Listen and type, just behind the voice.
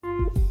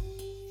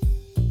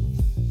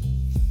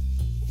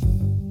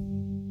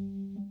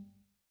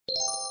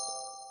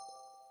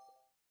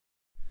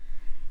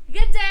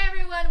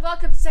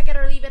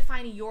believe it,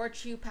 find your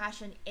true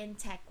passion in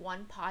tech,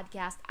 one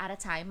podcast at a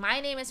time.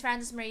 My name is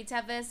Francis Marie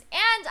Teves,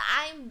 and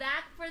I'm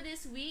back for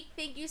this week.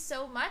 Thank you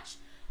so much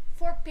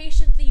for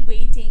patiently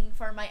waiting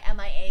for my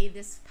MIA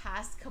this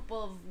past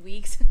couple of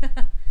weeks.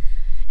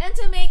 And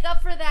to make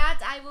up for that,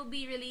 I will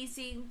be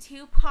releasing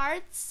 2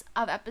 parts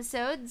of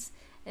episodes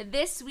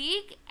this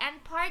week,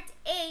 and part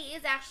A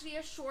is actually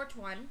a short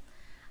one.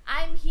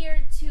 I'm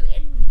here to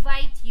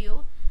invite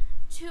you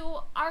to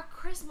our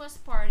Christmas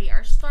party,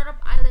 our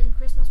Startup Island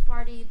Christmas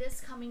party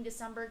this coming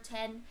December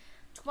 10,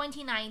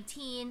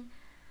 2019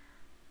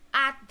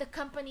 at the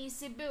company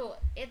Cebu.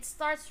 It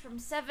starts from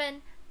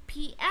 7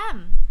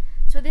 p.m.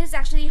 So this is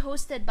actually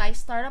hosted by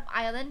Startup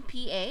Island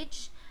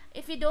PH.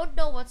 If you don't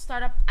know what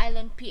Startup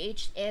Island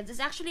PH is, it's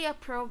actually a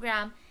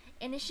program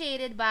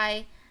initiated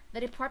by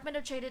the Department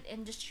of Trade and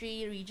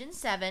Industry Region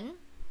 7,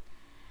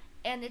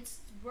 and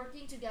it's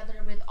working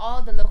together with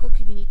all the local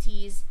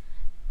communities,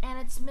 and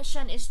its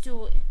mission is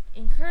to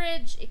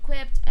encourage,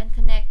 equip, and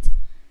connect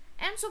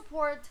and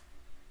support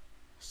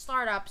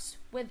startups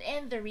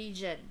within the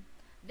region.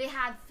 They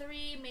had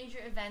 3 major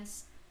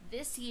events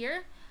this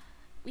year.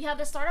 We have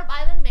the Startup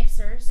Island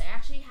Mixers. I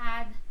actually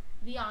had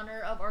the honor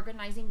of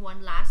organizing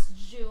one last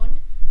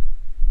June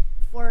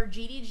for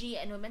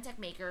GDG and Women Tech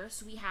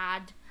Makers. We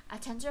had a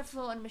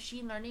TensorFlow and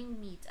machine learning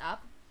meetup.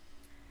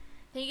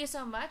 Thank you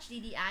so much,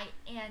 DDI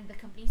and the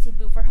company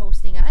Cebu, for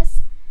hosting us.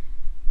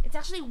 It's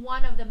actually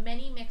one of the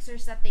many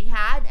mixers that they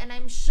had, and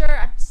I'm sure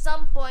at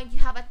some point you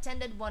have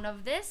attended one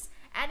of this.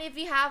 And if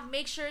you have,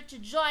 make sure to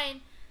join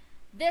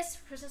this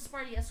Christmas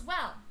party as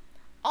well.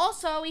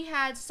 Also, we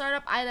had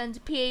Startup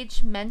Island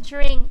PH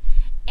mentoring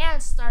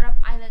and Startup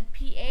Island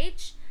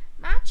PH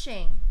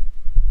matching.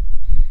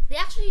 They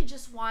actually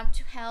just want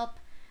to help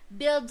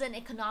build an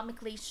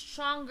economically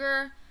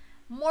stronger,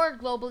 more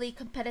globally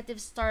competitive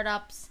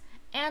startups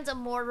and a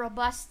more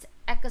robust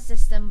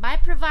ecosystem by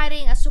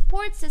providing a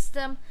support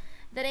system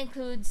that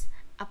includes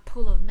a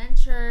pool of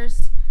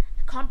mentors,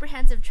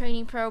 comprehensive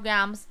training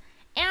programs,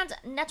 and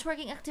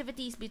networking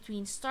activities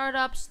between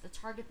startups, the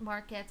target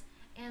market,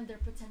 and their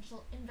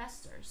potential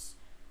investors.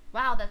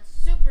 Wow, that's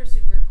super,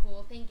 super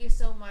cool. Thank you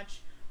so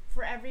much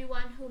for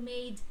everyone who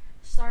made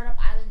Startup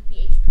Island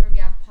PH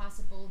program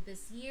possible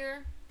this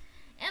year.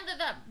 And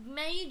the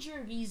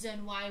major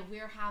reason why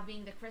we're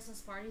having the Christmas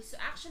party is to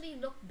actually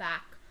look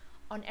back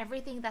on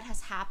everything that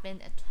has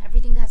happened,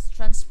 everything that has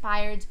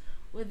transpired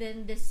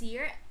within this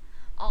year,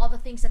 all the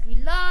things that we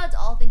loved,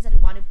 all things that we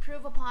want to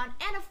improve upon,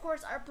 and of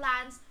course our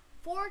plans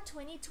for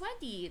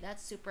 2020.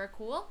 That's super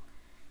cool.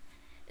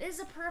 It is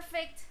a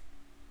perfect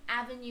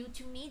avenue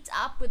to meet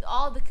up with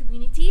all the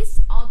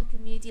communities, all the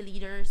community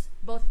leaders,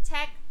 both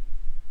tech,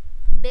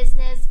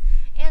 business,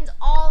 and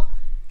all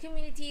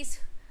communities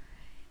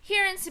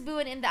here in Cebu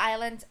and in the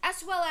island,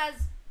 as well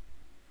as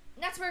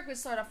network with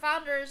startup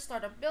founders,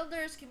 startup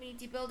builders,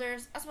 community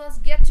builders, as well as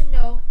get to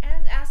know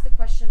and ask the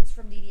questions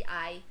from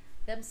DDI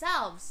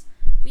themselves.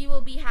 We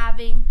will be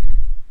having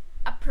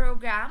a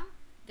program,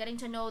 getting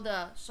to know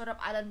the Startup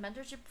Island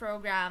Mentorship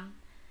Program,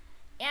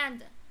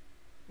 and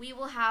we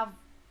will have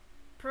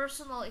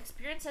personal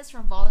experiences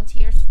from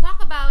volunteers to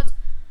talk about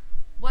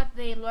what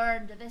they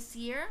learned this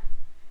year.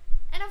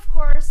 And of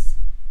course,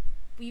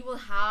 we will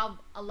have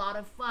a lot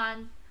of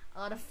fun, a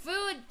lot of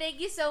food. Thank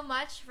you so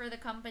much for the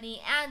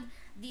company and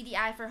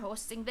DDI for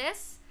hosting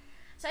this.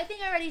 So I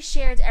think I already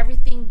shared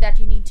everything that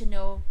you need to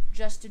know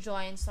just to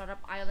join Startup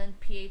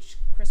Island PH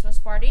Christmas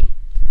party.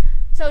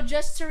 So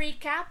just to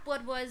recap,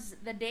 what was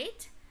the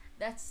date?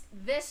 That's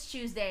this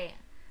Tuesday.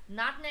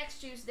 Not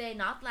next Tuesday,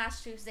 not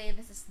last Tuesday.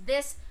 This is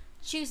this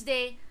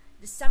Tuesday,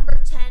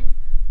 December 10,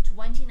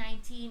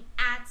 2019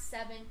 at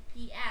 7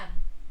 p.m.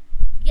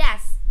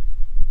 Yes,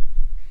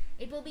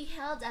 it will be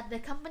held at the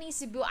company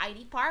Cebu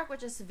ID Park,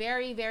 which is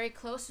very, very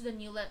close to the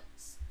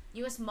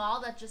newest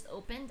mall that just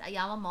opened,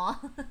 Ayala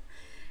Mall.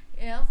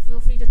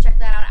 Feel free to check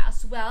that out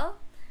as well.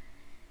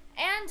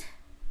 And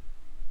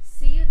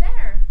see you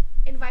there.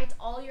 Invite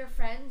all your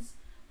friends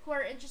who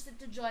are interested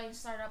to join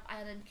Startup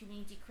Island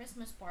Community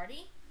Christmas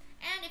Party.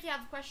 And if you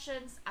have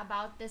questions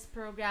about this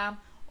program,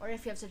 or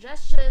if you have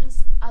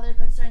suggestions, other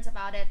concerns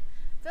about it,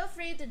 feel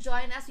free to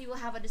join us. We will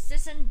have a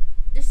decision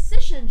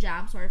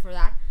jam, sorry for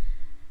that,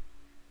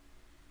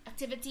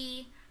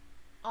 activity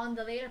on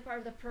the later part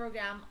of the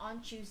program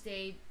on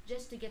Tuesday,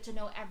 just to get to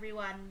know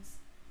everyone's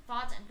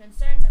thoughts and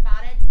concerns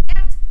about it.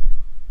 And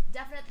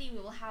definitely we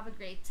will have a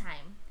great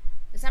time.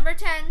 December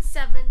 10,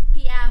 7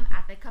 p.m.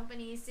 at the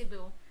company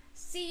Cebu.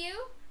 See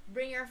you.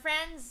 Bring your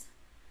friends.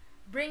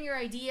 Bring your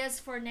ideas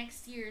for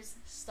next year's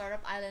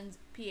Startup Island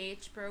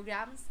PH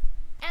programs.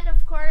 And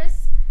of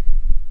course,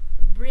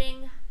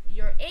 bring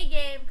your A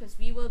game, because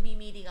we will be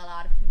meeting a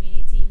lot of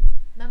community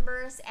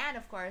members and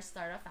of course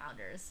startup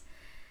founders.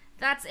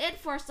 That's it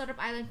for Startup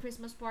Island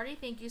Christmas Party.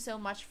 Thank you so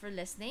much for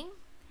listening.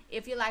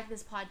 If you like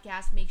this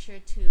podcast, make sure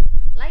to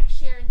like,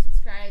 share, and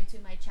subscribe to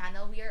my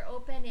channel. We are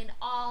open in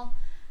all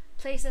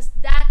places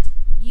that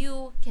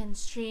you can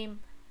stream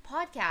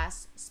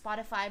podcasts: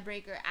 Spotify,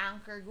 Breaker,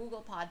 Anchor,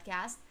 Google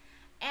Podcast.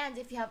 And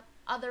if you have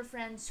other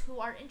friends who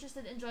are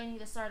interested in joining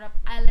the Startup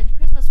Island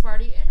Christmas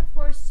party, and of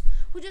course,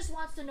 who just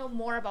wants to know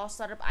more about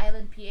Startup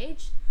Island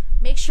PH,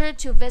 make sure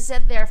to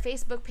visit their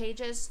Facebook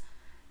pages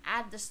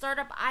at the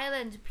Startup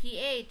Island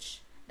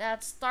PH.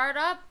 That's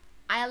Startup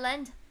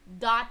Island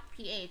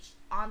 .ph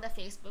on the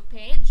Facebook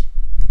page.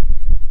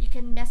 You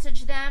can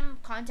message them,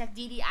 contact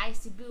DDI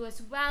Cebu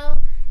as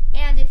well.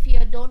 And if you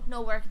don't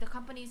know where the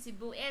company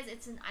Cebu is,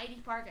 it's in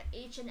ID Park at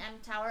H&M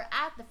Tower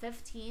at the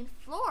 15th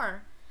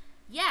floor.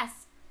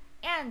 Yes.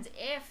 And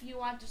if you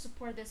want to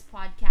support this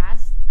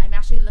podcast, I'm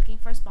actually looking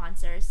for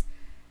sponsors.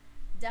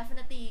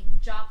 Definitely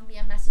drop me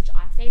a message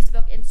on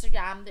Facebook,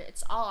 Instagram.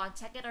 It's all on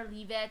Take It or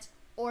Leave It.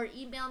 Or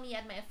email me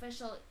at my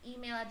official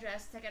email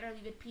address,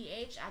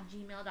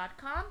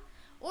 takeitiorleaveit.ph@gmail.com.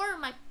 Or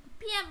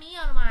PM me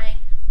on my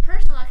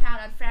personal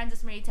account at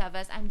Francis Marie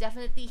Teves. I'm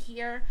definitely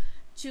here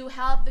to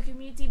help the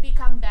community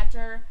become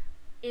better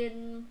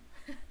in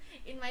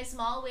in my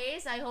small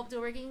ways. I hope to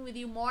working with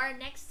you more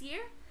next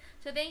year.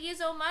 So thank you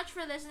so much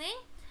for listening.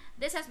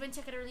 This has been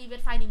Take It or Leave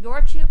It, finding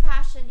your true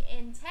passion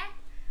in tech,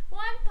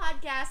 one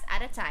podcast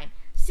at a time.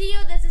 See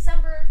you this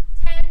December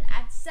 10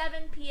 at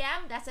 7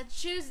 p.m. That's a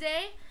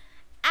Tuesday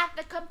at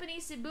the company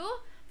Cebu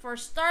for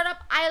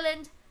Startup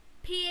Island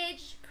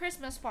PH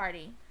Christmas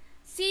Party.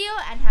 See you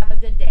and have a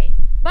good day.